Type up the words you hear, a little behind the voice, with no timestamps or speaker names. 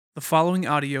The following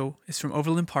audio is from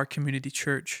Overland Park Community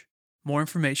Church. More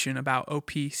information about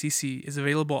OPCC is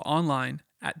available online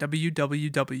at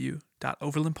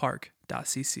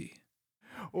www.overlandpark.cc.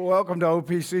 Welcome to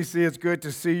OPCC. It's good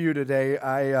to see you today.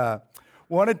 I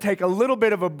want to take a little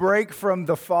bit of a break from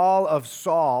the fall of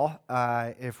Saul,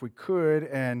 if we could,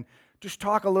 and just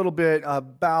talk a little bit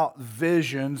about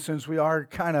vision, since we are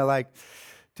kind of like,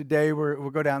 today we'll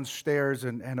go downstairs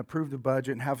and approve the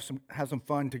budget and have some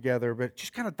fun together. But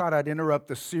just kind of thought I'd interrupt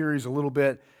the series a little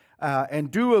bit and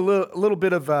do a little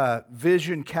bit of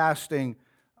vision casting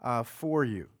for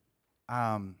you. Looking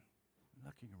around,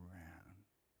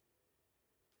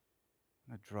 I'm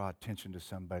going to draw attention to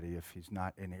somebody if he's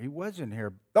not in here. He was in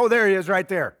here. Oh, there he is, right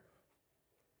there.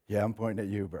 Yeah, I'm pointing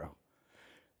at you, bro.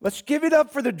 Let's give it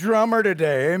up for the drummer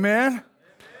today, amen?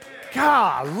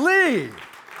 Golly!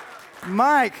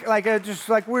 Mike,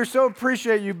 we so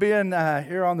appreciate you being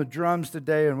here on the drums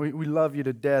today, and we love you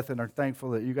to death and are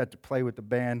thankful that you got to play with the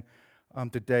band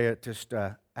today. It just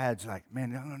adds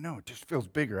man, I don't know, it just feels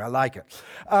bigger. I like it.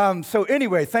 So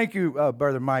anyway, thank you,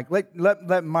 Brother Mike.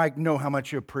 Let Mike know how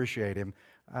much you appreciate him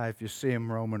if you see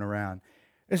him roaming around.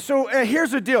 And so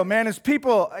here's the deal, man. As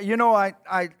people,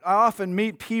 I often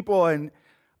meet people and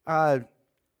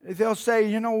they'll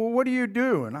say, well, what do you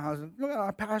do? And I was like, well,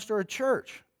 I pastor a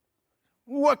church.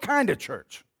 What kind of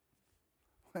church?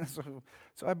 So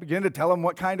I begin to tell them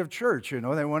what kind of church, they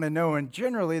want to know. And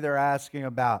generally they're asking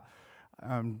about,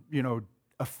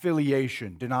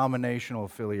 affiliation, denominational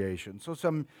affiliation.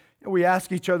 So we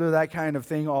ask each other that kind of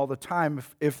thing all the time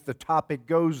if the topic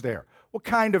goes there. What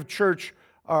kind of church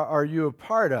are you a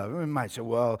part of?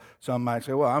 Some might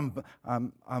say,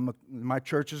 my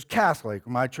church is Catholic,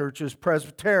 my church is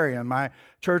Presbyterian, my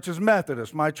church is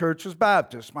Methodist, my church is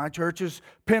Baptist, my church is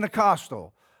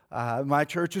Pentecostal, my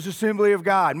church is Assembly of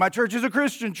God, my church is a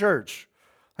Christian church.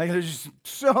 There's just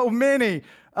so many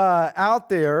out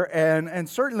there, and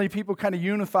certainly people kind of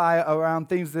unify around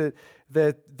things that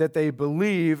they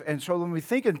believe. And so when we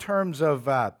think in terms of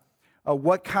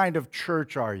what kind of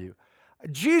church are you,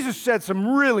 Jesus said some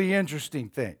really interesting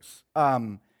things,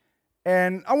 and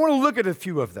I want to look at a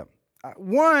few of them.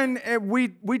 One,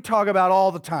 we talk about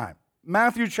all the time,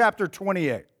 Matthew chapter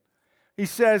 28. He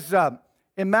says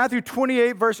in Matthew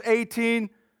 28, verse 18,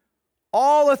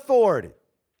 all authority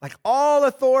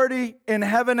in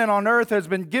heaven and on earth has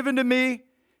been given to me.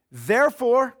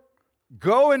 Therefore,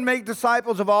 go and make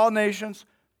disciples of all nations,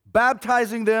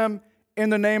 baptizing them in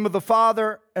the name of the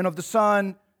Father and of the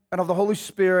Son and of the Holy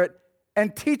Spirit,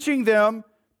 and teaching them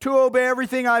to obey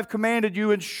everything I've commanded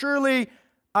you, and surely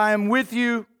I am with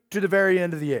you to the very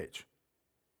end of the age.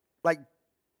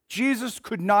 Jesus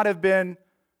could not have been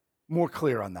more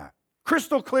clear on that.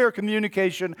 Crystal clear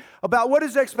communication about what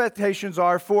his expectations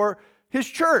are for his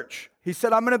church. He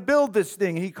said, I'm going to build this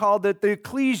thing. He called it the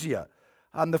ecclesia.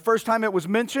 The first time it was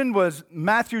mentioned was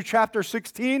Matthew chapter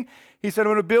 16. He said, I'm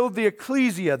going to build the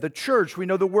ecclesia, the church. We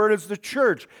know the word is the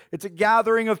church. It's a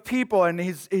gathering of people, and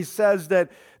he says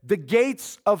that the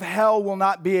gates of hell will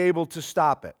not be able to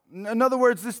stop it. In other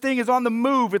words, this thing is on the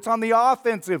move. It's on the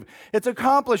offensive. It's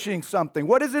accomplishing something.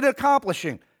 What is it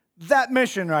accomplishing? That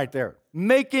mission right there.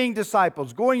 Making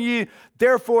disciples. Going ye,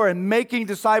 therefore, and making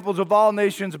disciples of all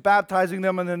nations, baptizing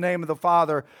them in the name of the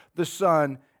Father, the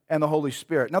Son, and the Holy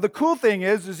Spirit. Now, the cool thing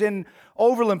is in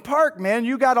Overland Park, man,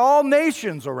 you got all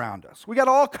nations around us. We got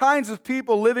all kinds of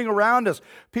people living around us.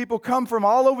 People come from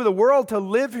all over the world to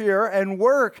live here and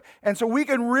work. And so we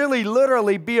can really,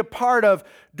 literally be a part of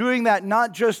doing that,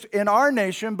 not just in our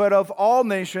nation, but of all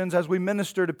nations as we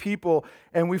minister to people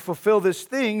and we fulfill this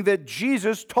thing that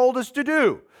Jesus told us to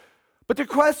do. But the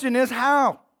question is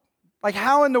how?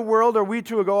 How in the world are we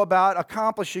to go about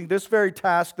accomplishing this very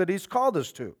task that he's called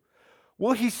us to?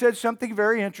 Well, he said something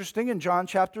very interesting in John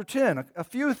chapter 10, a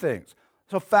few things.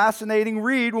 It's a fascinating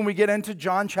read when we get into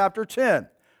John chapter 10.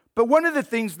 But one of the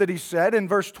things that he said in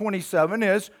verse 27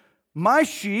 is, my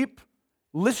sheep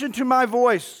listen to my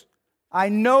voice. I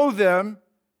know them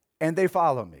and they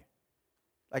follow me.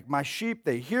 My sheep,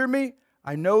 they hear me.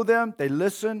 I know them, they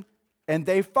listen, and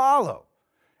they follow.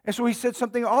 And so he said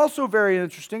something also very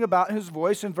interesting about his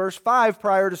voice in verse 5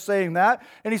 prior to saying that.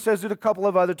 And he says it a couple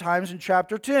of other times in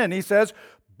chapter 10. He says,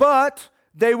 but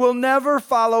they will never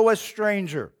follow a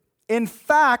stranger. In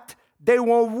fact, they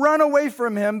will run away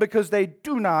from him because they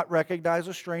do not recognize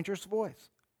a stranger's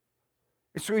voice.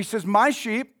 And so he says, my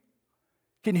sheep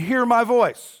can hear my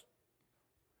voice.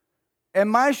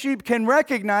 And my sheep can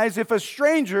recognize if a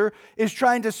stranger is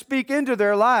trying to speak into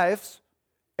their lives,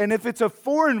 and if it's a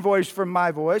foreign voice from my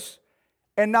voice.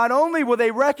 And not only will they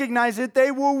recognize it,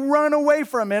 they will run away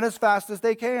from it as fast as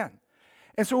they can.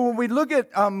 And so when we look at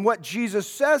what Jesus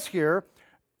says here,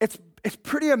 it's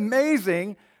pretty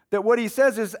amazing that what he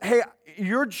says is, hey,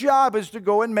 your job is to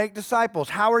go and make disciples.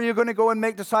 How are you going to go and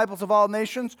make disciples of all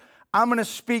nations? I'm going to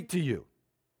speak to you.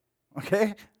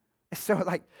 Okay? So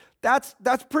like that's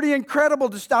pretty incredible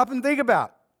to stop and think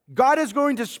about. God is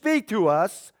going to speak to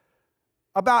us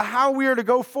about how we are to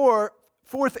go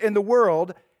forth in the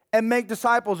world and make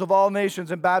disciples of all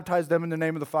nations and baptize them in the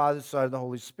name of the Father, the Son, and the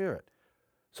Holy Spirit.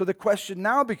 So the question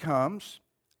now becomes,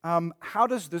 how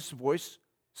does this voice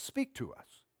speak to us?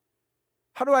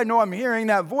 How do I know I'm hearing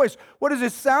that voice? What does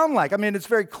it sound like? I mean, it's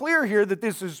very clear here that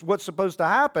this is what's supposed to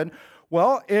happen.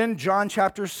 Well, in John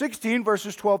chapter 16,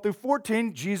 verses 12 through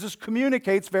 14, Jesus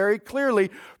communicates very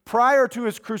clearly. Prior to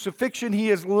his crucifixion, he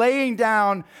is laying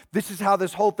down, this is how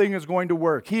this whole thing is going to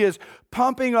work. He is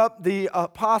pumping up the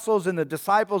apostles and the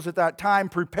disciples at that time,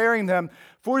 preparing them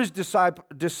for his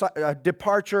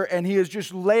departure, and he is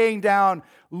just laying down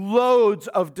loads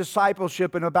of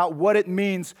discipleship and about what it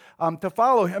means to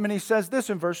follow him. And he says this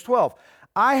in verse 12,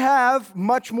 I have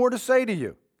much more to say to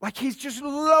you. Like he's just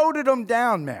loaded them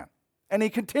down, man. And he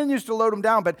continues to load them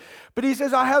down. But he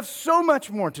says, I have so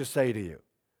much more to say to you.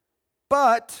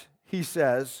 But, he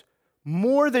says,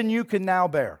 more than you can now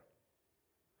bear.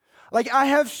 Like, I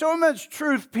have so much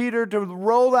truth, Peter, to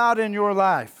roll out in your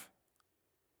life.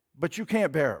 But you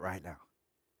can't bear it right now.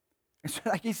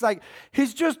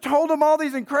 He's just told them all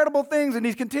these incredible things. And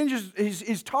he continues,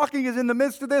 he's talking, he's in the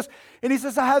midst of this. And he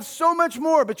says, I have so much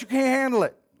more, but you can't handle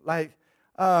it. Like,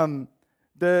 Tom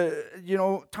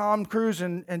Cruise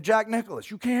and Jack Nicklaus,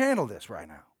 you can't handle this right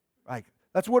now. Like,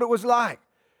 that's what it was like.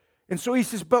 And so he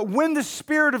says, but when the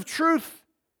Spirit of truth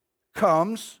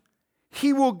comes,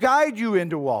 he will guide you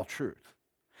into all truth.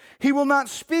 He will not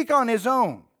speak on his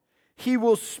own. He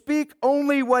will speak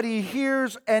only what he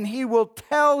hears, and he will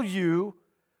tell you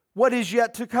what is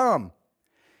yet to come.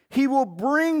 He will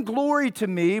bring glory to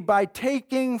me by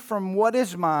taking from what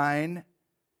is mine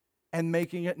and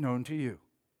making it known to you.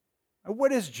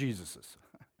 What is Jesus's?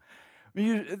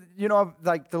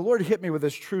 Like the Lord hit me with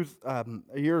this truth a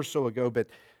year or so ago, but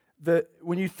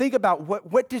when you think about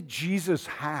what did Jesus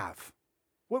have?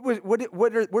 What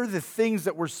are the things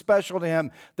that were special to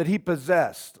him that he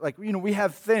possessed? Like, we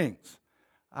have things.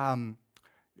 I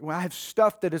have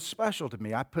stuff that is special to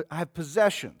me. I have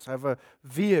possessions. I have a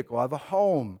vehicle. I have a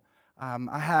home.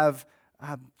 I have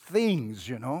things,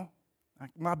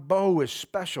 Like my bow is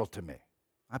special to me.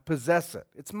 I possess it.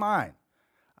 It's mine.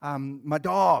 My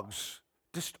dogs,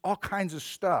 just all kinds of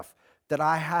stuff that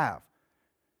I have.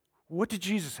 What did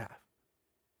Jesus have?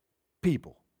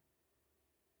 People.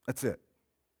 That's it.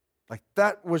 Like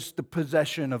that was the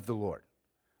possession of the Lord.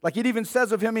 Like it even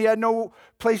says of him, he had no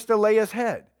place to lay his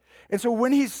head. And so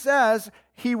when he says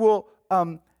he will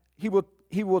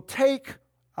take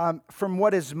from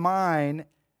what is mine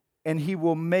and he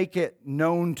will make it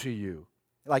known to you.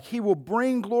 Like he will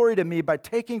bring glory to me by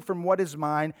taking from what is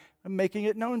mine and making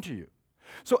it known to you.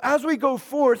 So as we go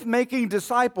forth making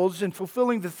disciples and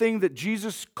fulfilling the thing that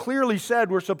Jesus clearly said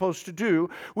we're supposed to do,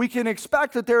 we can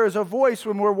expect that there is a voice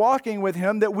when we're walking with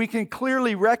him that we can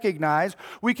clearly recognize.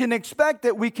 We can expect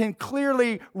that we can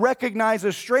clearly recognize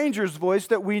a stranger's voice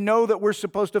that we know that we're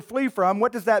supposed to flee from.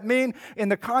 What does that mean? In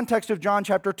the context of John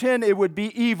chapter 10, it would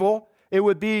be evil. It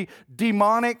would be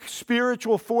demonic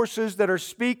spiritual forces that are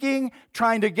speaking,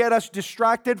 trying to get us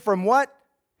distracted from what?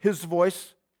 His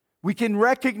voice. We can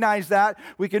recognize that.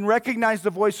 We can recognize the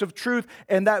voice of truth,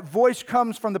 and that voice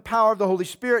comes from the power of the Holy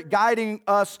Spirit guiding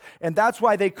us, and that's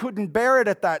why they couldn't bear it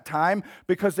at that time,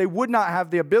 because they would not have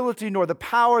the ability nor the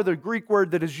power. The Greek word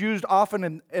that is used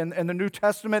often in the New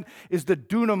Testament is the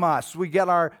dunamis. We get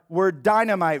our word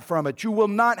dynamite from it. You will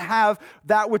not have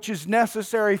that which is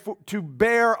necessary to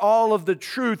bear all of the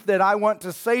truth that I want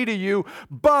to say to you,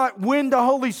 but when the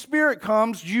Holy Spirit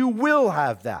comes, you will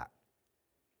have that.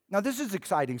 Now, this is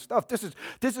exciting stuff. This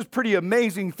is pretty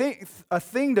amazing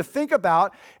thing to think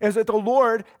about, is that the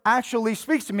Lord actually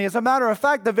speaks to me. As a matter of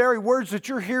fact, the very words that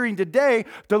you're hearing today,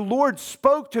 the Lord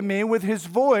spoke to me with his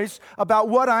voice about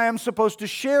what I am supposed to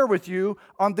share with you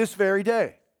on this very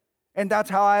day. And that's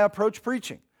how I approach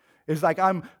preaching. It's like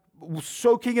I'm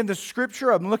soaking in the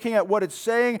scripture. I'm looking at what it's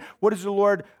saying. What is the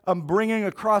Lord bringing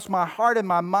across my heart and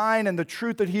my mind, and the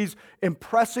truth that he's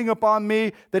impressing upon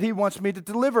me that he wants me to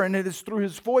deliver. And it is through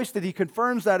his voice that he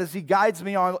confirms that as he guides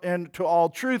me into all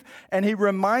truth. And he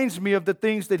reminds me of the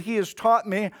things that he has taught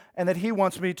me and that he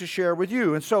wants me to share with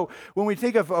you. And so when we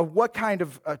think of what kind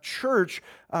of a church,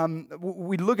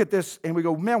 we look at this and we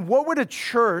go, man, what would a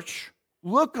church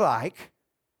look like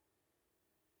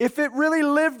if it really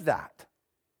lived that?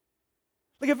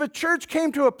 Like if a church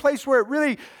came to a place where it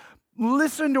really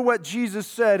listened to what Jesus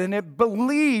said, and it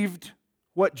believed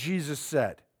what Jesus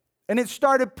said. And it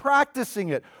started practicing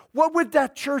it. What would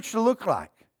that church look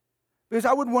like? Because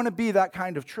I would want to be that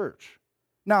kind of church.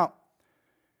 Now,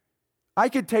 I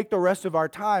could take the rest of our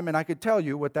time and I could tell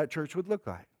you what that church would look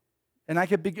like. And I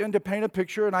could begin to paint a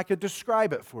picture and I could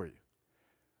describe it for you.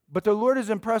 But the Lord has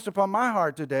impressed upon my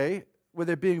heart today, with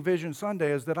it being Vision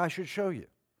Sunday, is that I should show you.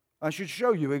 I should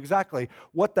show you exactly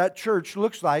what that church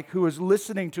looks like, who is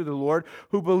listening to the Lord,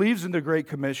 who believes in the Great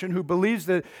Commission, who believes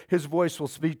that His voice will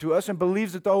speak to us, and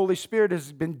believes that the Holy Spirit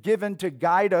has been given to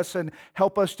guide us and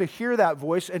help us to hear that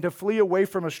voice and to flee away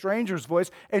from a stranger's voice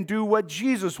and do what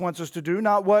Jesus wants us to do,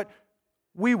 not what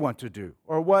we want to do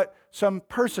or what some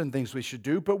person thinks we should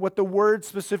do, but what the Word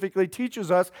specifically teaches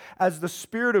us as the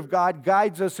Spirit of God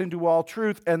guides us into all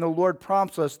truth and the Lord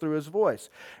prompts us through His voice.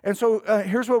 And so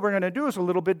here's what we're going to do is a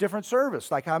little bit different service.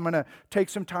 Like I'm going to take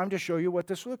some time to show you what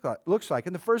this looks like.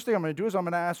 And the first thing I'm going to do is I'm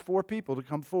going to ask 4 people to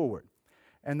come forward.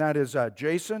 And that is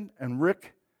Jason and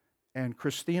Rick and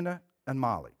Christina and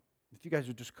Molly. If you guys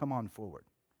would just come on forward.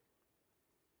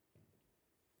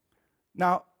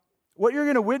 Now, what you're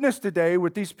going to witness today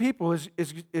with these people is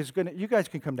going to, you guys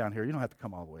can come down here. You don't have to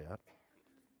come all the way up.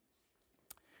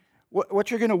 What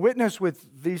you're going to witness with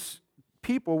these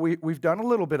people, we've done a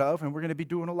little bit of, and we're going to be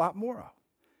doing a lot more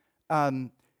of.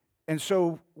 And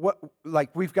so,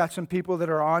 we've got some people that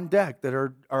are on deck that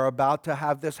are about to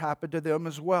have this happen to them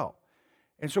as well.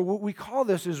 And so what we call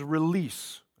this is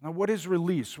release. Now, what is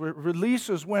release? Release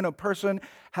is when a person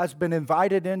has been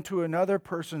invited into another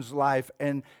person's life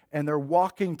and they're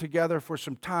walking together for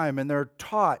some time and they're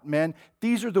taught, man,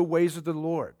 these are the ways of the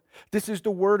Lord. This is the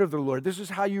word of the Lord. This is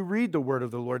how you read the word of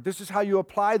the Lord. This is how you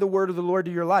apply the word of the Lord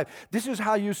to your life. This is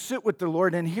how you sit with the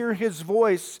Lord and hear His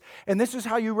voice. And this is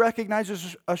how you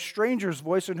recognize a stranger's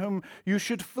voice in whom you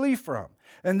should flee from.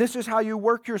 And this is how you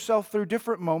work yourself through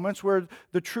different moments where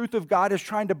the truth of God is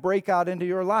trying to break out into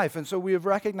your life. And so we have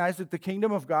recognized that the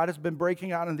kingdom of God has been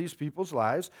breaking out in these people's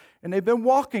lives, and they've been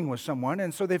walking with someone,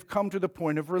 and so they've come to the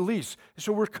point of release.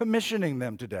 So we're commissioning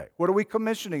them today. What are we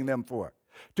commissioning them for?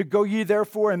 To go ye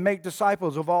therefore and make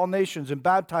disciples of all nations and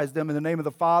baptize them in the name of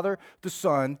the Father, the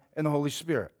Son, and the Holy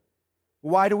Spirit.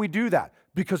 Why do we do that?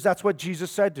 Because that's what Jesus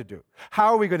said to do. How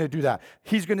are we going to do that?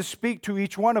 He's going to speak to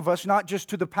each one of us, not just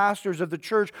to the pastors of the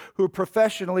church who are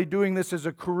professionally doing this as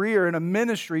a career and a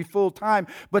ministry full time,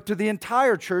 but to the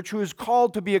entire church who is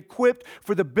called to be equipped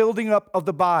for the building up of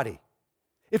the body.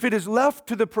 If it is left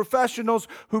to the professionals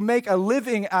who make a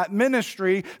living at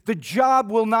ministry, the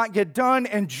job will not get done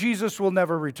and Jesus will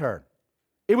never return.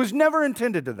 It was never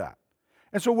intended to that.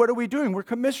 And so what are we doing? We're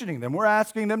commissioning them. We're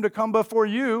asking them to come before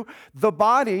you, the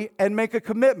body, and make a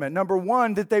commitment. Number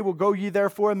one, that they will go ye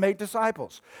therefore and make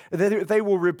disciples. That they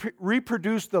will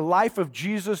reproduce the life of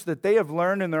Jesus that they have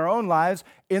learned in their own lives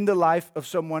in the life of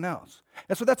someone else.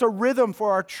 And so that's a rhythm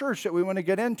for our church that we want to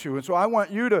get into. And so I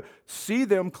want you to see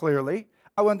them clearly.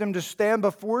 I want them to stand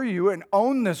before you and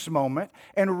own this moment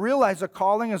and realize a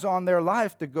calling is on their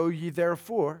life to go ye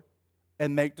therefore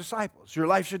and make disciples. Your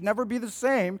life should never be the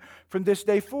same from this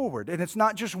day forward. And it's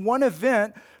not just one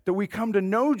event that we come to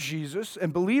know Jesus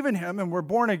and believe in Him and we're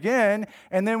born again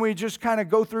and then we just kind of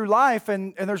go through life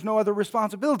and there's no other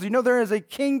responsibility. You know, there is a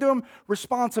kingdom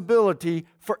responsibility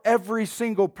for every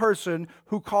single person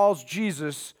who calls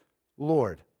Jesus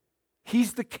Lord.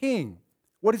 He's the king.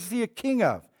 What is He a king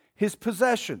of? His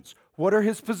possessions. What are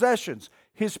His possessions?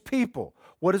 His people.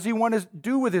 What does He want to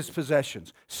do with His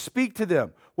possessions? Speak to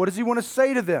them. What does He want to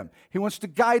say to them? He wants to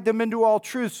guide them into all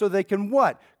truth so they can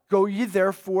what? Go ye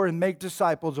therefore and make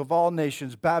disciples of all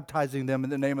nations, baptizing them in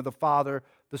the name of the Father,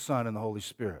 the Son, and the Holy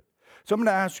Spirit. So I'm going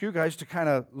to ask you guys to kind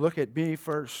of look at me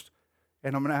first,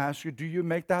 and I'm going to ask you, do you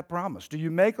make that promise? Do you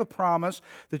make a promise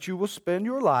that you will spend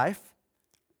your life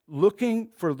looking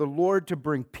for the Lord to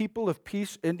bring people of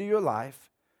peace into your life,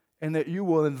 and that you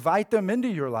will invite them into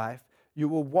your life, you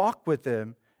will walk with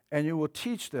them, and you will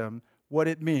teach them what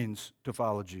it means to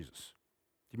follow Jesus?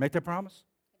 Do you make that promise?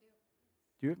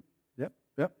 I do. You?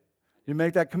 Yep. You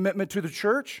make that commitment to the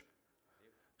church?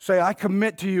 Say, I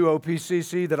commit to you,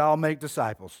 OPCC, that I'll make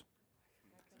disciples.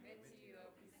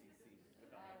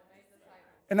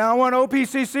 And now I want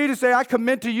OPCC to say, I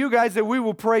commit to you guys that we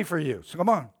will pray for you. So come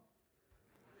on.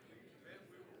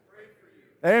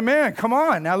 Amen. Come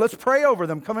on. Now let's pray over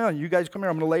them. Come on. You guys come here.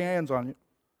 I'm going to lay hands on you.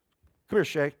 Come here,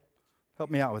 Shay.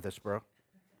 Help me out with this, bro.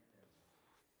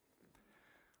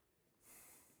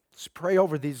 Let's pray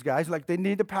over these guys like they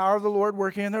need the power of the Lord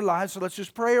working in their lives. So let's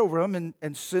just pray over them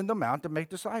and send them out to make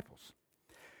disciples.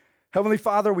 Heavenly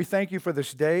Father, we thank you for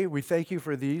this day. We thank you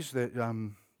for these that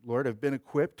Lord, have been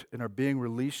equipped and are being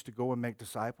released to go and make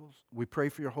disciples. We pray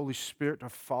for your Holy Spirit to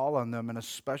fall on them in a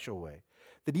special way.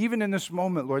 That even in this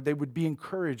moment, Lord, they would be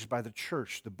encouraged by the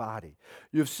church, the body.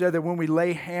 You have said that when we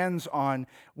lay hands on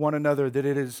one another, that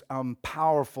it is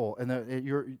powerful and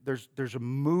that there's a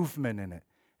movement in it.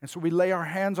 And so we lay our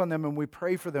hands on them and we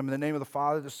pray for them in the name of the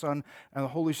Father, the Son, and the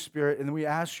Holy Spirit. And we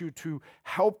ask you to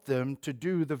help them to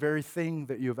do the very thing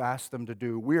that you've asked them to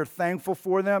do. We are thankful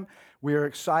for them. We are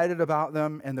excited about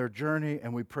them and their journey.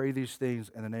 And we pray these things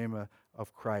in the name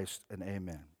of Christ and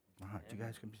amen. All right, you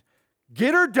guys can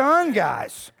get her done,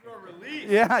 guys. You are released.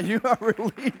 Yeah, you are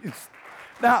released.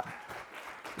 Now,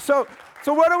 so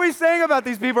what are we saying about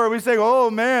these people? Are we saying, oh,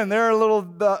 man, they're a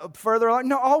little further along?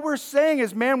 No, all we're saying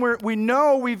is, man, we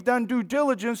know we've done due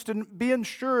diligence to be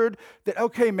ensured that,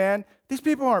 okay, man, these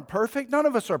people aren't perfect. None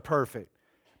of us are perfect.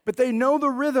 But they know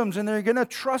the rhythms, and they're going to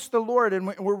trust the Lord, and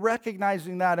we're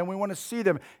recognizing that, and we want to see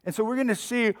them. And so we're going to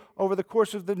see over the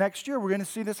course of the next year, we're going to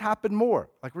see this happen more.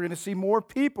 Like we're going to see more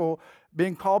people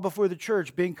being called before the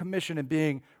church, being commissioned, and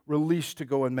being released to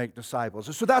go and make disciples.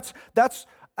 And so that's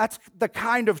the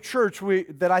kind of church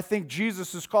that I think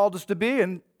Jesus has called us to be,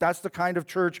 and that's the kind of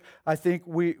church I think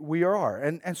we are.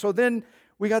 And so then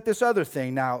we got this other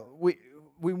thing now.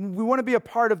 We want to be a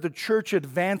part of the church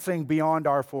advancing beyond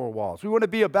our four walls. We want to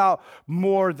be about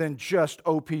more than just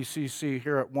OPCC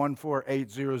here at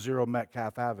 14800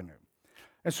 Metcalf Avenue.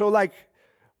 And so like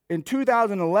in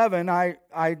 2011, I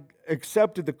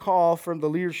accepted the call from the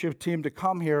leadership team to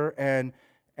come here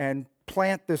and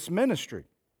plant this ministry.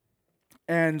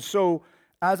 And so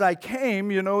as I came,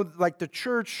 like the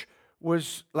church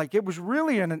was like, it was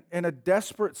really in a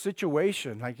desperate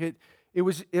situation. Like it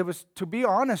was, to be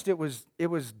honest, it was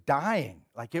dying.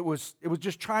 Like it was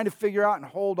just trying to figure out and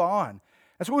hold on.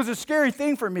 And so it was a scary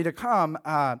thing for me to come.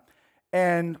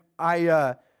 And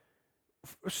I,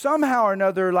 somehow or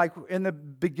another, like in the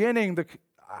beginning,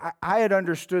 I had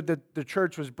understood that the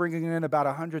church was bringing in about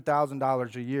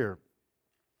 $100,000 a year.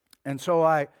 And so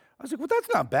I was like, well, that's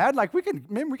not bad. Like we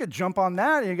could jump on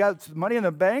that, and you got some money in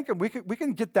the bank, and we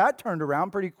can get that turned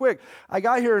around pretty quick. I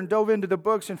got here and dove into the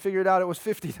books and figured out it was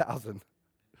 $50,000.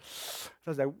 So I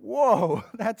was like, whoa,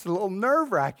 that's a little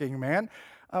nerve-wracking, man.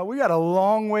 We got a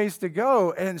long ways to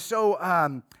go. And so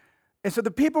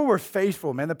the people were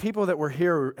faithful, man. The people that were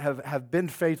here have been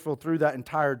faithful through that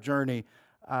entire journey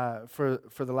for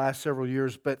the last several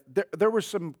years. But there were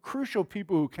some crucial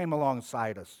people who came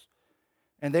alongside us,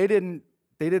 and they didn't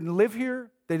live here.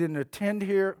 They didn't attend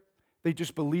here. They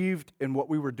just believed in what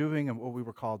we were doing and what we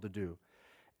were called to do.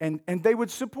 And they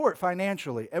would support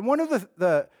financially. And one of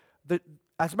the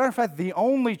as a matter of fact, the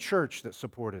only church that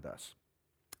supported us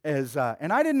is,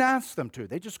 and I didn't ask them to.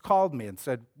 They just called me and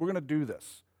said, we're going to do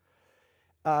this.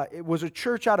 It was a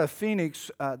church out of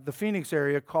Phoenix, the Phoenix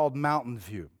area called Mountain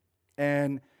View.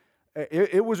 And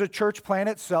it was a church plant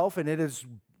itself, and it has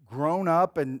grown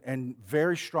up and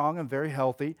very strong and very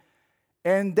healthy.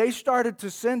 And they started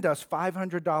to send us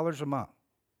 $500 a month,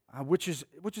 which is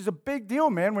a big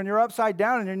deal, man, when you're upside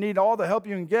down and you need all the help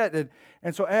you can get.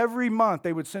 And so every month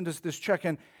they would send us this check.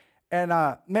 And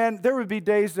man, there would be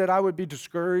days that I would be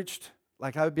discouraged.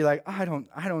 Like I would be like, I don't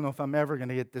know if I'm ever going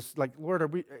to get this. Like,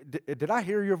 Lord, did I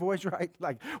hear your voice right?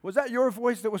 Like, was that your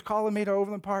voice that was calling me to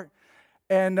Overland Park?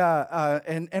 And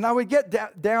I would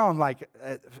get down like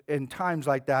in times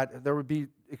like that. There would be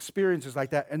experiences like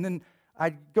that. And then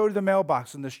I'd go to the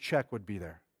mailbox and this check would be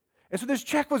there. And so this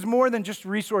check was more than just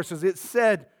resources. It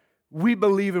said, we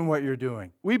believe in what you're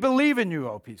doing. We believe in you,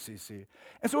 OPCC.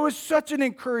 And so it was such an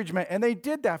encouragement. And they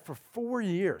did that for 4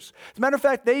 years. As a matter of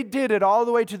fact, they did it all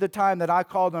the way to the time that I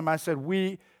called them. I said,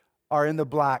 we are in the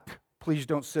black. Please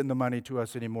don't send the money to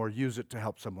us anymore. Use it to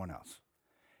help someone else.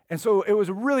 And so it was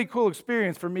a really cool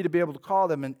experience for me to be able to call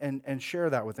them and share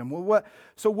that with them. What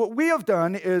we have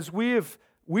done is we've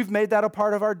made that a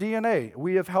part of our DNA.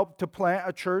 We have helped to plant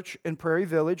a church in Prairie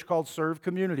Village called Serve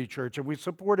Community Church, and we've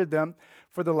supported them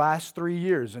for the last 3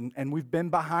 years, and we've been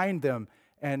behind them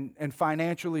and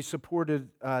financially supported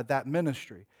that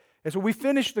ministry. And so we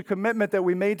finished the commitment that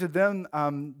we made to them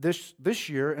this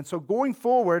year, and so going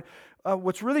forward,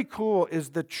 what's really cool is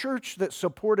the church that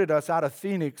supported us out of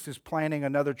Phoenix is planning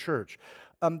another church.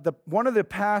 One of the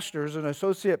pastors, an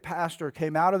associate pastor,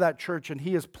 came out of that church, and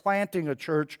he is planting a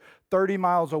church 30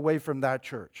 miles away from that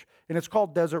church. And it's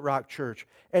called Desert Rock Church.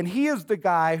 And he is the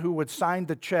guy who would sign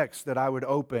the checks that I would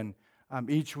open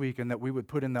each week and that we would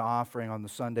put in the offering on the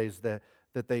Sundays that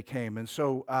they came. And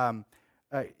so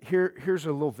here's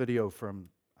a little video from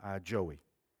Joey.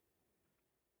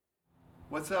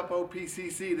 What's up,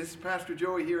 OPCC? This is Pastor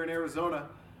Joey here in Arizona.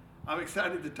 I'm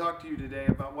excited to talk to you today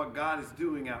about what God is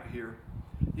doing out here.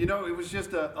 You know, it was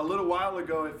just a little while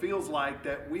ago, it feels like,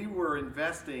 that we were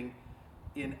investing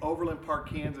in Overland Park,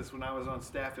 Kansas when I was on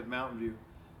staff at Mountain View.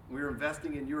 We were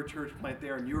investing in your church plant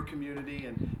there, in your community,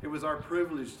 and it was our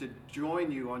privilege to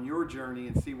join you on your journey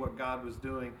and see what God was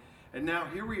doing. And now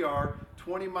here we are,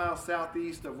 20 miles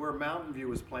southeast of where Mountain View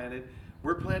was planted.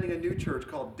 We're planting a new church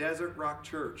called Desert Rock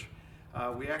Church.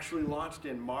 We actually launched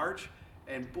in March,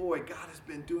 and boy, God has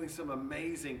been doing some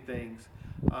amazing things.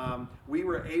 We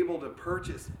were able to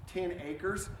purchase 10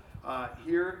 acres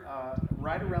here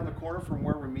right around the corner from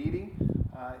where we're meeting.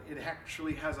 It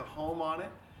actually has a home on it.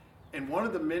 And one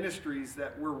of the ministries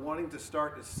that we're wanting to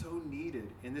start is so needed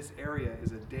in this area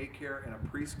is a daycare and a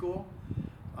preschool.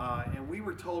 And we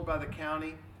were told by the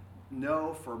county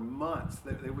no for months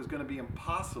that it was going to be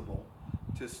impossible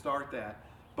to start that.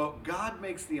 But God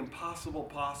makes the impossible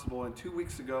possible, and 2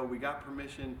 weeks ago we got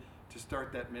permission to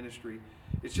start that ministry.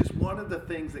 It's just one of the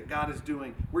things that God is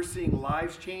doing. We're seeing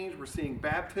lives change, we're seeing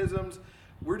baptisms,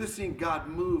 we're just seeing God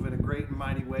move in a great and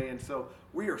mighty way. And so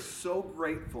we are so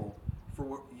grateful for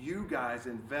what you guys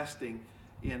investing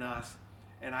in us,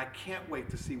 and I can't wait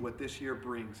to see what this year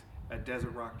brings at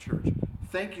Desert Rock Church.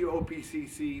 Thank you,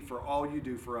 OPCC, for all you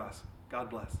do for us. God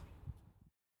bless.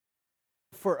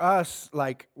 For us,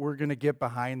 like, we're going to get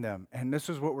behind them. And this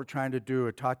is what we're trying to do.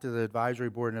 I talked to the advisory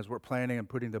board, and as we're planning and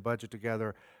putting the budget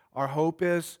together, our hope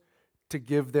is to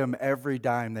give them every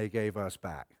dime they gave us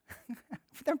back.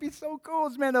 That'd be so cool,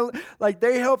 man. Like,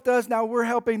 they helped us, now we're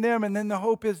helping them, and then the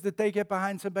hope is that they get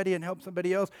behind somebody and help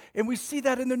somebody else. And we see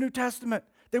that in the New Testament.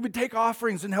 They would take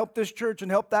offerings and help this church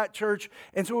and help that church.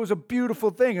 And so it was a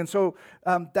beautiful thing. And so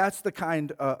that's the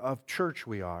kind of church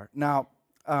we are. Now,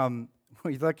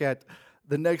 we look at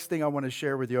the next thing I want to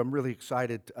share with you, I'm really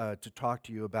excited to talk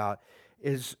to you about,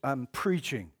 is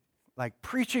preaching. Like,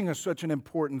 preaching is such an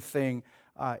important thing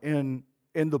in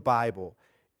the Bible.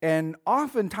 And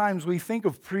oftentimes we think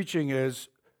of preaching as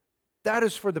that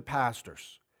is for the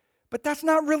pastors. But that's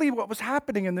not really what was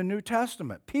happening in the New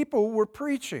Testament. People were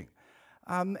preaching.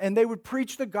 And they would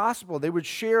preach the gospel. They would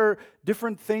share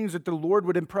different things that the Lord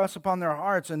would impress upon their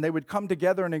hearts, and they would come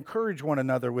together and encourage one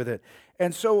another with it.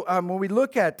 And so when we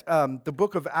look at the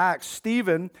book of Acts,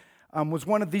 Stephen was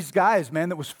one of these guys, man,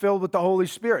 that was filled with the Holy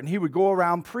Spirit, and he would go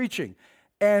around preaching.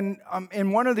 And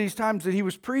in one of these times that he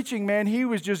was preaching, man, he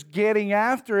was just getting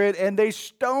after it, and they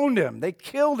stoned him. They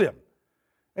killed him.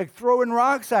 Like, throwing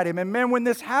rocks at him. And man, when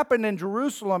this happened in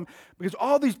Jerusalem, because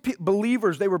all these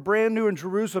believers, they were brand new in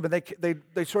Jerusalem, and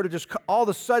they sort of just, all of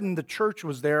a sudden the church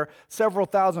was there, several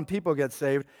thousand people get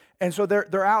saved, and so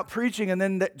they're out preaching, and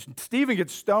then Stephen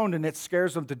gets stoned, and it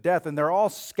scares them to death, and they're all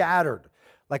scattered.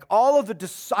 Like, all of the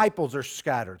disciples are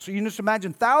scattered. So you just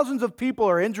imagine thousands of people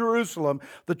are in Jerusalem,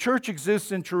 the church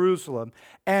exists in Jerusalem,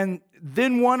 and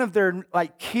then one of their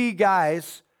key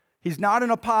guys, he's not an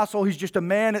apostle. He's just a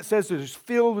man, it says, that is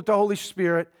filled with the Holy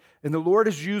Spirit, and the Lord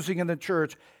is using in the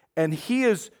church. And he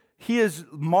is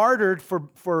martyred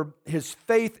for his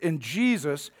faith in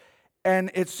Jesus.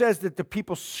 And it says that the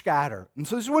people scatter. And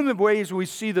so this is one of the ways we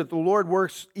see that the Lord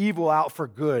works evil out for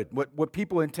good, what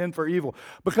people intend for evil,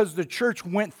 because the church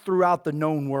went throughout the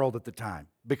known world at the time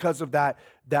because of that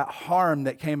harm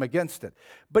that came against it.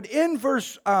 But in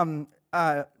verse 1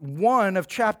 of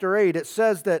chapter 8, it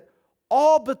says that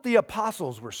all but the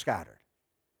apostles were scattered.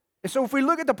 And so if we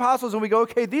look at the apostles and we go,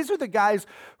 okay, these are the guys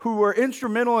who were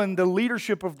instrumental in the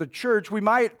leadership of the church, we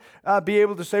might be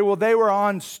able to say, well, they were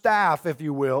on staff, if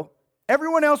you will.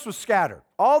 Everyone else was scattered.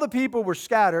 All the people were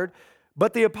scattered,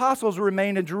 but the apostles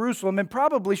remained in Jerusalem, and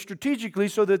probably strategically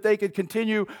so that they could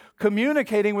continue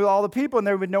communicating with all the people, and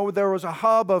they would know there was a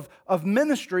hub of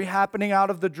ministry happening out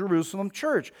of the Jerusalem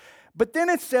church. But then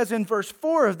it says in verse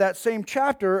 4 of that same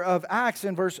chapter of Acts,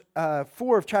 in verse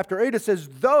 4 of chapter 8, it says,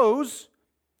 those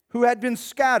who had been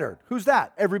scattered. Who's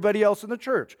that? Everybody else in the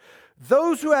church.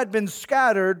 Those who had been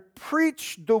scattered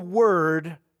preached the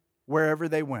word wherever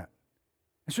they went.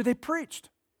 And so they preached.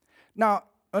 Now,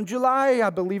 on July, I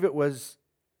believe it was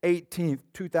 18th,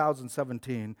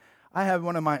 2017, I had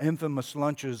one of my infamous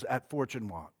lunches at Fortune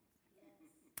Walk.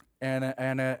 And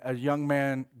a young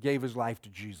man gave his life to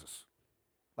Jesus.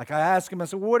 Like, I asked him, I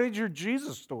said, what is your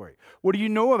Jesus story? What do you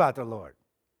know about the Lord?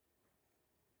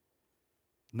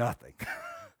 Nothing.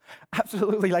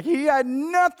 Absolutely. Like, he had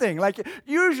nothing. Like,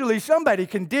 usually somebody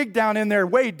can dig down in there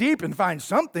way deep and find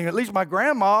something. At least my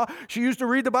grandma, she used to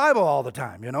read the Bible all the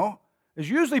time, you know. There's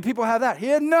usually people have that. He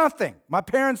had nothing. My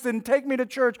parents didn't take me to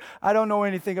church. I don't know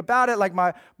anything about it. Like,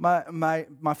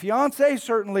 my fiance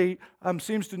certainly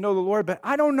seems to know the Lord, but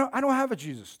I don't know. I don't have a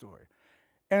Jesus story.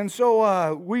 And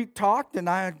so we talked, and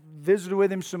I visited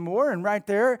with him some more, and right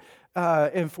there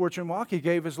in Fortune Walk, he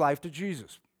gave his life to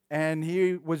Jesus. And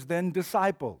he was then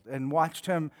discipled and watched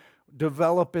him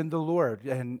develop in the Lord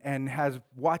and has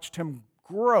watched him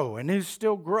grow, and he's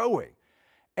still growing.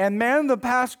 And man, the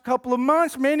past couple of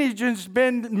months, man, he's just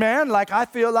been, man, like I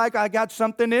feel like I got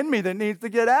something in me that needs to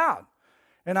get out.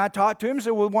 And I talked to him and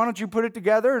said, well, why don't you put it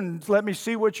together and let me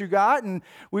see what you got? And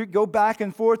we go back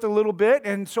and forth a little bit.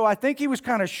 And so I think he was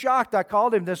kind of shocked. I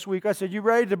called him this week. I said, you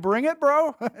ready to bring it,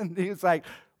 bro? And he was like,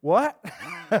 what?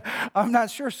 I'm not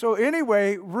sure. So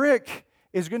anyway, Rick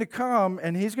is going to come,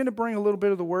 and he's going to bring a little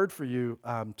bit of the word for you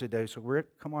today. So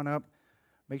Rick, come on up.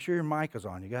 Make sure your mic is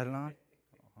on. You got it on?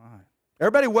 All right.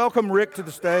 Everybody welcome Rick to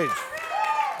the stage.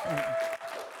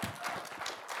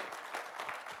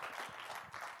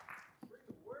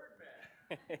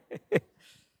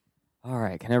 All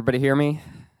right, can everybody hear me?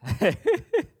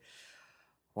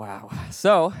 Wow.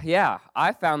 So, yeah,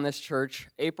 I found this church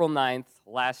April 9th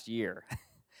last year.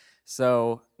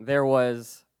 So there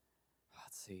was,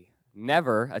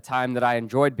 never a time that I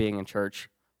enjoyed being in church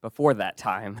before that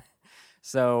time.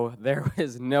 So there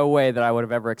was no way that I would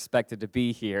have ever expected to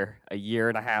be here a year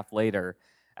and a half later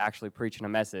actually preaching a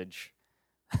message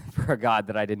for a God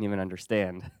that I didn't even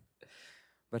understand.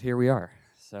 But here we are.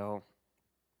 So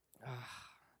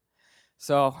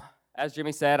as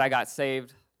Jimmy said, I got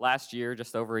saved last year,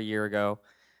 just over a year ago,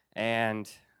 and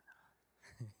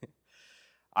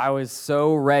I was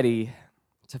so ready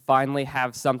to finally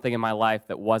have something in my life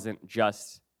that wasn't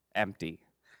just empty.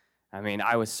 I mean,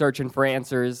 I was searching for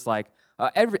answers, like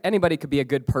anybody could be a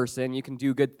good person, you can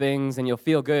do good things and you'll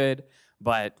feel good,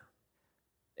 but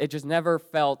it just never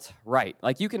felt right.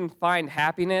 Like you can find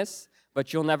happiness,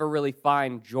 but you'll never really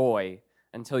find joy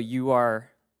until you are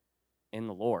in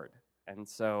the Lord. And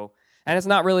it's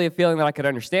not really a feeling that I could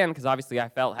understand, because obviously I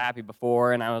felt happy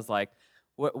before, and I was like,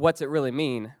 what's it really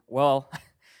mean? Well,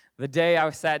 the day I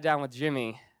sat down with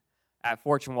Jimmy at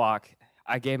Fortune Walk,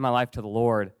 I gave my life to the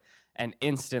Lord, and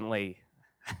instantly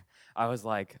I was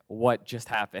like, what just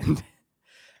happened?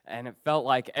 And it felt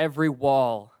like every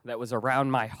wall that was around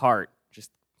my heart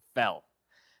just fell.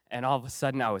 And all of a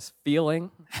sudden I was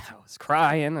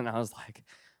crying, and I was like,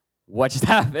 what just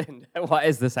happened? Why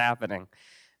is this happening?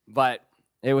 But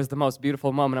it was the most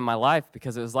beautiful moment of my life,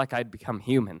 because it was like I'd become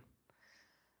human.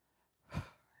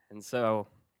 And so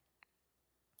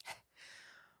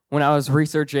when I was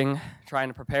researching, trying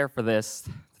to prepare for this,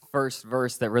 the first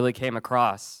verse that really came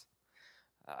across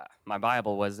my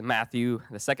Bible was Matthew,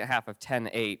 the second half of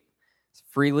 10:8. It's,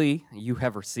 freely you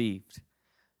have received,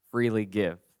 freely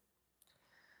give.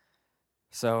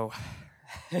 So,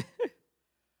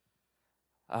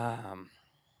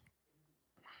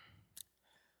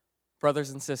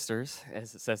 brothers and sisters,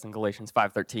 as it says in Galatians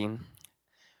 5:13,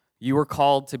 you were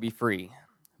called to be free,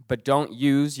 but don't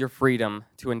use your freedom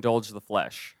to indulge the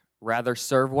flesh. Rather,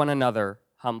 serve one another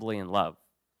humbly in love.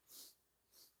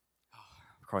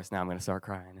 Of course, now I'm going to start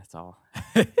crying. It's all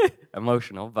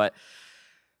emotional, but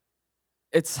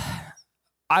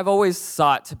I've always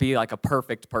sought to be like a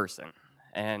perfect person.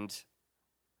 And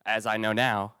as I know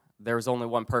now, there's only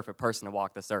one perfect person to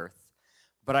walk this earth.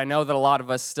 But I know that a lot of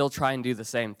us still try and do the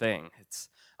same thing.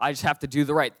 I just have to do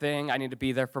the right thing. I need to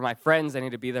be there for my friends. I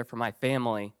need to be there for my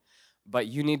family. But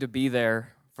you need to be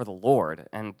there for the Lord,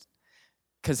 and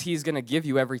because He's going to give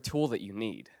you every tool that you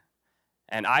need.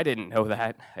 And I didn't know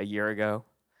that a year ago.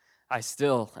 I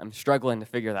still am struggling to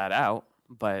figure that out,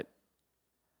 but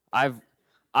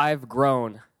I've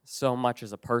grown so much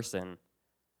as a person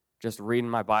just reading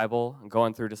my Bible and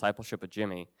going through discipleship with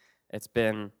Jimmy. It's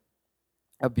been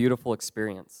a beautiful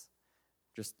experience,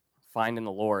 just finding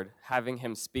the Lord, having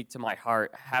Him speak to my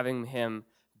heart, having Him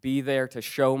be there to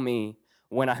show me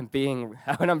when I'm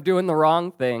doing the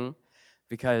wrong thing,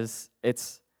 because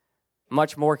it's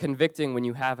much more convicting when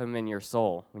you have Him in your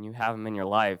soul, when you have Him in your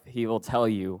life. He will tell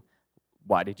you,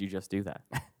 why did you just do that?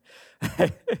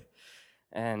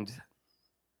 And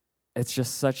it's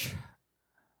just such,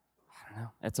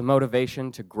 it's a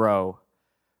motivation to grow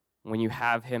when you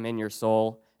have Him in your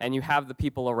soul, and you have the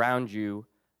people around you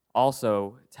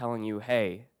also telling you,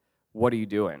 hey, what are you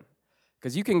doing?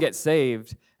 Because you can get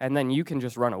saved, and then you can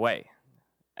just run away.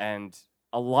 And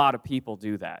a lot of people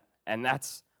do that. And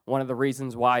that's one of the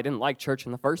reasons why I didn't like church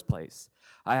in the first place.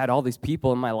 I had all these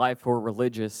people in my life who were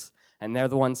religious, and they're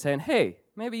the ones saying, hey,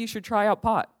 maybe you should try out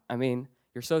pot. I mean,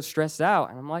 you're so stressed out.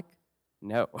 And I'm like,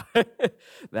 no,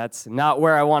 that's not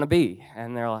where I want to be.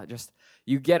 And they're like,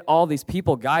 you get all these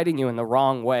people guiding you in the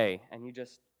wrong way, and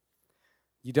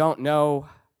you don't know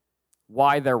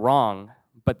why they're wrong,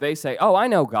 but they say, oh, I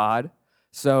know God,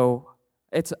 so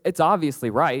it's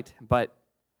obviously right. But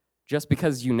just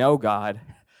because you know God,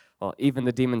 well, even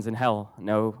the demons in hell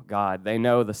know God. They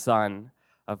know the Son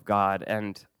of God,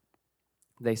 and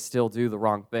they still do the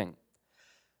wrong thing.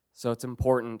 So it's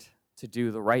important to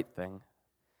do the right thing.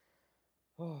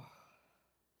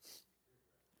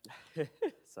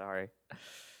 Sorry.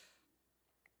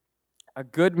 A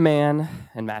good man,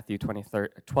 in Matthew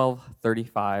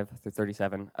 12:35 through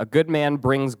 37, a good man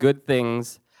brings good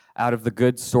things out of the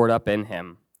good stored up in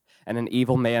him, and an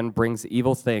evil man brings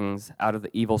evil things out of the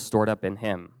evil stored up in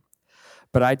him.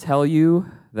 But I tell you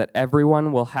that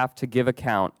everyone will have to give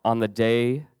account on the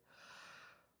day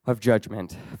of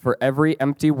judgment for every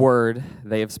empty word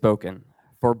they have spoken.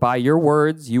 For by your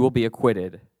words you will be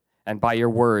acquitted, and by your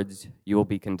words you will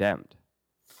be condemned.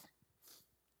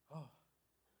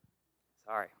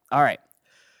 Sorry. All right.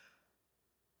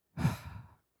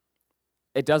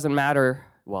 It doesn't matter.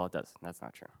 Well, it does. That's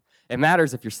not true. It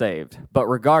matters if you're saved. But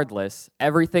regardless,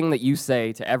 everything that you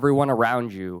say to everyone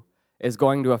around you is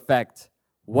going to affect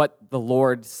what the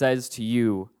Lord says to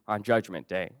you on Judgment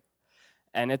Day.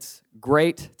 And it's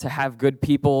great to have good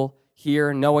people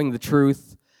here knowing the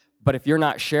truth, but if you're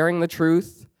not sharing the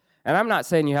truth, and I'm not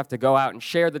saying you have to go out and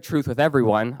share the truth with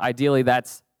everyone. Ideally,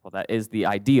 that is the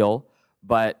ideal,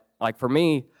 but like for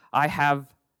me, I have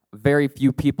very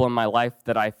few people in my life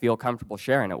that I feel comfortable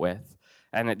sharing it with.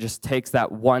 And it just takes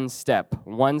that one step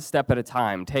at a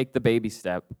time. Take the baby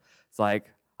step. It's like,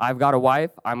 I've got a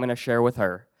wife, I'm going to share with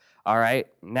her. All right,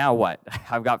 now what?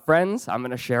 I've got friends, I'm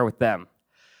going to share with them.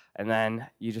 And then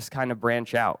you just kind of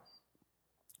branch out.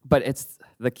 But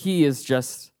the key is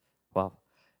just,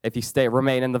 if you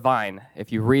remain in the vine,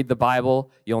 if you read the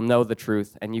Bible, you'll know the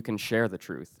truth and you can share the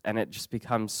truth. And it just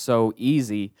becomes so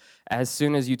easy as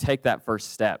soon as you take that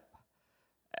first step.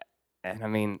 And I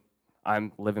mean,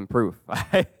 I'm living proof.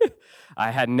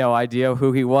 I had no idea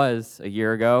who he was a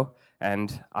year ago,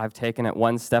 and I've taken it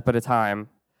one step at a time,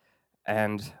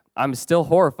 and I'm still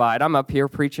horrified. I'm up here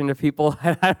preaching to people,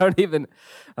 and I don't even,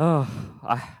 I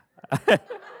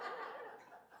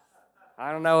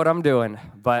don't know what I'm doing,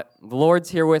 but the Lord's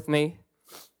here with me,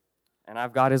 and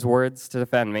I've got his words to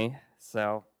defend me,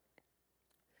 so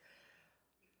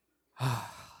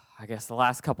I guess the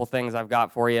last couple things I've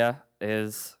got for you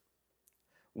is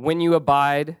when you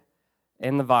abide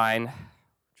in the vine,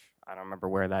 I don't remember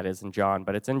where that is in John,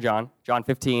 but it's in John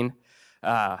 15,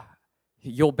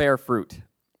 you'll bear fruit.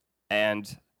 And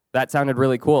that sounded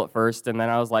really cool at first, and then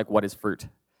I was like, what is fruit?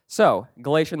 So,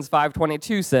 Galatians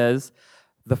 5:22 says,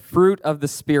 the fruit of the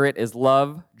Spirit is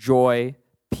love, joy,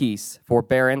 peace,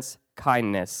 forbearance,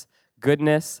 kindness,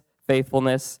 goodness,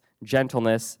 faithfulness,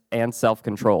 gentleness, and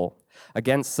self-control.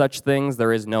 Against such things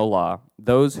there is no law.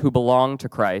 Those who belong to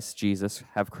Christ Jesus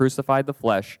have crucified the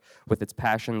flesh with its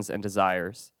passions and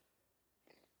desires.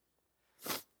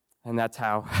 And that's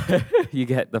how you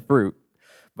get the fruit.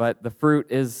 But the fruit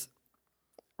is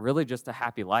really just a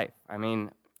happy life. I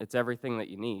mean, it's everything that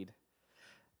you need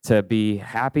to be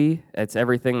happy. It's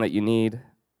everything that you need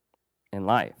in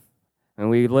life. And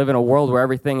we live in a world where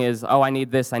everything is, I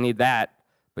need this, I need that,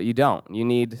 but you don't. You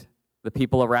need the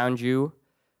people around you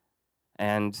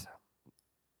and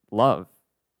love.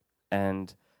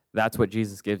 And that's what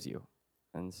Jesus gives you.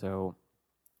 And so,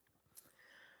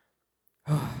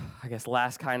 I guess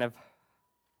last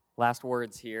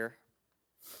words here.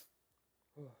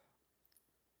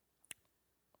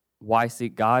 Why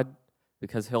seek God?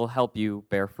 Because he'll help you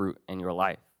bear fruit in your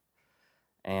life.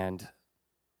 And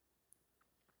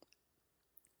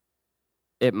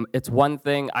it's one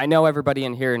thing, I know everybody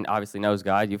in here obviously knows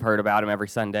God, you've heard about him every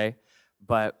Sunday,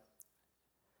 but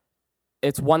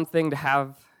it's one thing to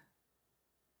have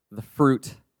the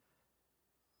fruit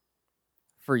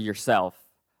for yourself,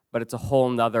 but it's a whole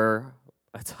nother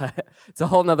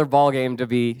ballgame to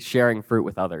be sharing fruit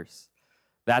with others.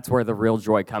 That's where the real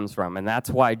joy comes from, and that's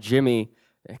why Jimmy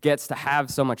gets to have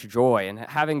so much joy. And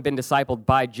having been discipled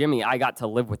by Jimmy, I got to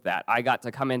live with that. I got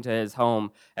to come into his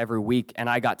home every week, and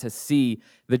I got to see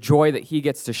the joy that he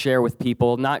gets to share with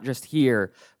people, not just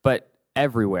here, but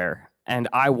everywhere. And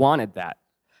I wanted that.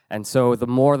 And so the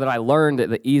more that I learned,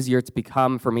 the easier it's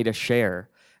become for me to share.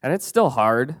 And it's still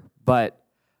hard, but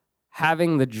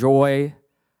having the joy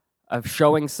of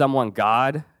showing someone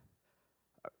God,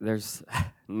 there's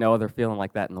no other feeling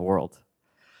like that in the world.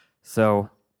 So,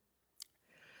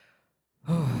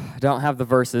 I don't have the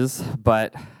verses,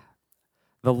 but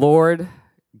the Lord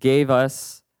gave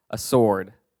us a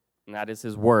sword, and that is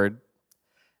his word.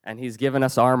 And he's given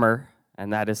us armor,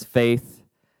 and that is faith,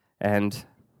 and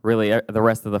really the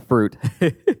rest of the fruit.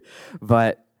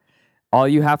 But all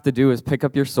you have to do is pick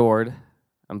up your sword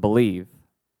and believe,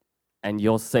 and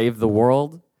you'll save the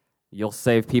world, you'll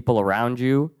save people around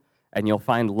you, and you'll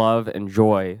find love and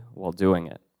joy while doing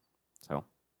it. So,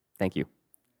 thank you.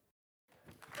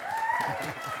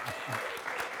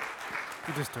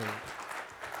 You just told me.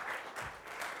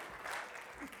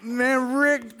 Man,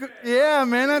 Rick, yeah,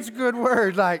 man, that's a good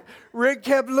word. Like, Rick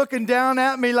kept looking down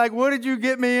at me like, what did you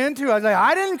get me into? I was like,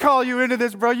 I didn't call you into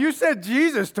this, bro. You said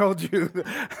Jesus told you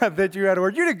that you had a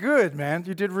word. You did good, man.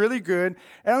 You did really good.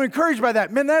 And I'm encouraged by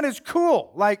that. Man, that is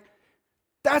cool. Like,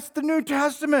 that's the New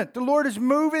Testament. The Lord is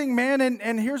moving, man.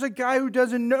 And here's a guy who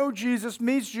doesn't know Jesus,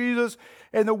 meets Jesus,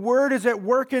 and the word is at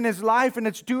work in his life, and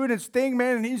it's doing its thing,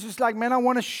 man. And he's just like, man, I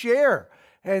want to share.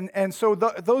 And so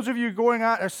those of you going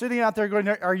out or sitting out there going,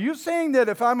 are you saying that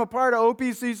if I'm a part of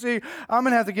OPCC, I'm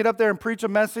going to have to get up there and preach a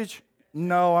message?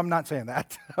 No, I'm not saying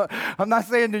that. I'm not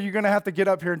saying that you're going to have to get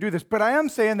up here and do this. But I am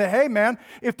saying that, hey, man,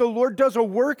 if the Lord does a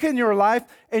work in your life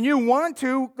and you want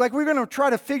to, like, we're going to try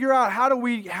to figure out how do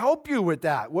we help you with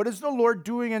that? What is the Lord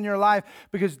doing in your life?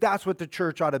 Because that's what the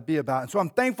church ought to be about. And so I'm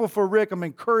thankful for Rick. I'm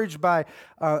encouraged by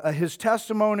his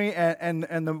testimony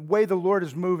and the way the Lord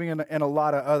is moving in a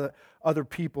lot of other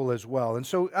people as well. And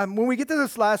so when we get to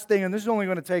this last thing, and this is only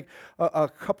going to take a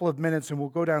couple of minutes, and we'll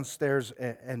go downstairs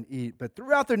and eat. But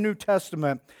throughout the New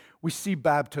Testament, we see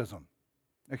baptism,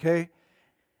 okay?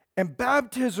 And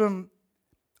baptism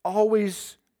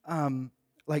always,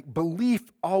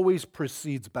 belief always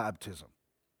precedes baptism.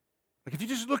 Like if you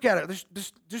just look at it,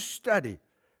 just study,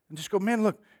 and just go, man,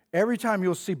 look, every time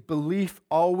you'll see belief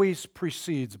always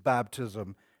precedes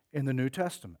baptism in the New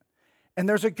Testament. And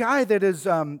there's a guy that is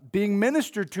being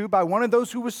ministered to by one of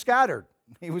those who was scattered.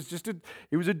 He was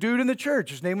a dude in the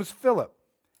church. His name was Philip.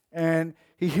 And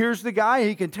he hears the guy.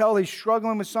 He can tell he's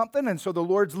struggling with something. And so the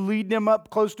Lord's leading him up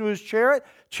close to his chariot.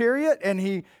 And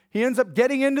he ends up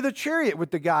getting into the chariot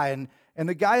with the guy. And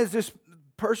the guy is this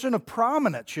person of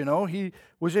prominence, you know. He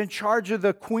was in charge of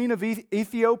the queen of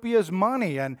Ethiopia's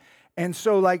money. And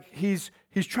so like he's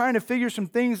trying to figure some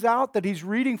things out that he's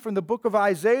reading from the book of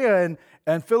Isaiah,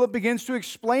 and Philip begins to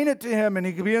explain it to him, and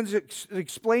he begins to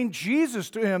explain Jesus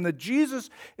to him, that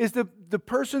Jesus is the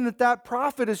person that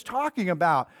prophet is talking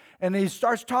about. And he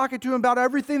starts talking to him about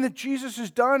everything that Jesus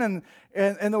has done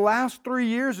in the last 3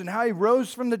 years and how he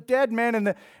rose from the dead,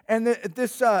 man. And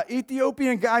this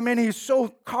Ethiopian guy, man, he's so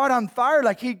caught on fire,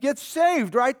 like he gets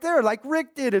saved right there, like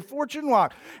Rick did at Fortune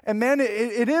Walk. And man,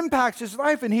 it impacts his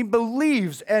life, and he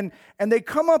believes. And they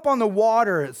come up on the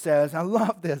water, it says. I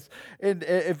love this. In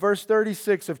verse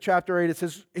 36 of chapter 8,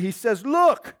 he says,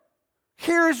 look,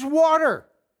 here's water.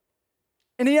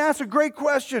 And he asks a great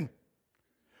question.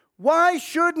 Why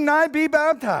shouldn't I be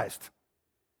baptized?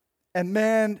 And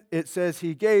man, it says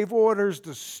he gave orders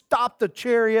to stop the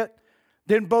chariot.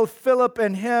 Then both Philip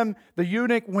and him, the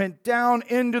eunuch, went down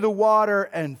into the water,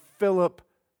 and Philip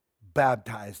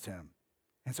baptized him.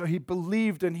 And so he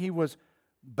believed and he was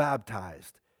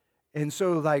baptized. And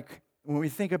so like when we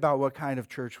think about what kind of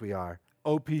church we are,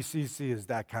 OPCC is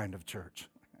that kind of church.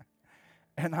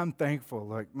 And I'm thankful.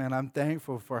 Like, man, I'm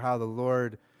thankful for how the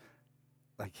Lord,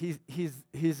 like he's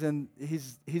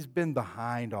been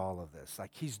behind all of this.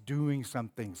 Like he's doing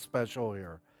something special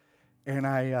here.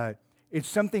 And it's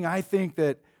something I think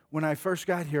that when I first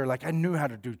got here, like I knew how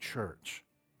to do church.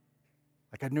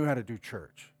 Like I knew how to do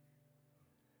church.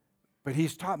 But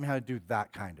he's taught me how to do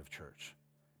that kind of church.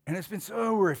 And it's been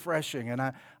so refreshing. And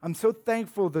I'm so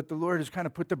thankful that the Lord has kind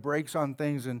of put the brakes on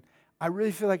things. And I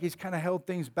really feel like he's kind of held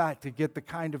things back to get the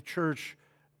kind of church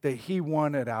that he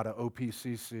wanted out of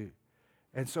OPCC.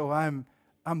 And so I'm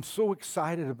so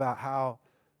excited about how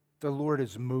the Lord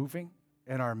is moving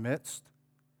in our midst.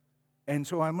 And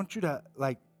so I want you to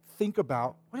like think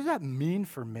about, what does that mean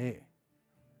for me?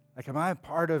 Like, am I a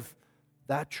part of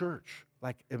that church?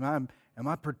 Like, am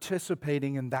I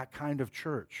participating in that kind of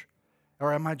church?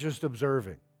 Or am I just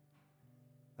observing?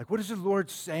 Like, what is the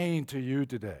Lord saying to you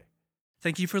today?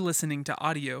 Thank you for listening to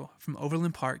audio from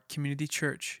Overland Park Community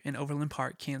Church in Overland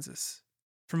Park, Kansas.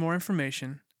 For more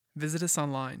information, visit us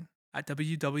online at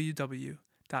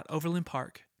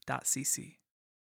www.overlandpark.cc.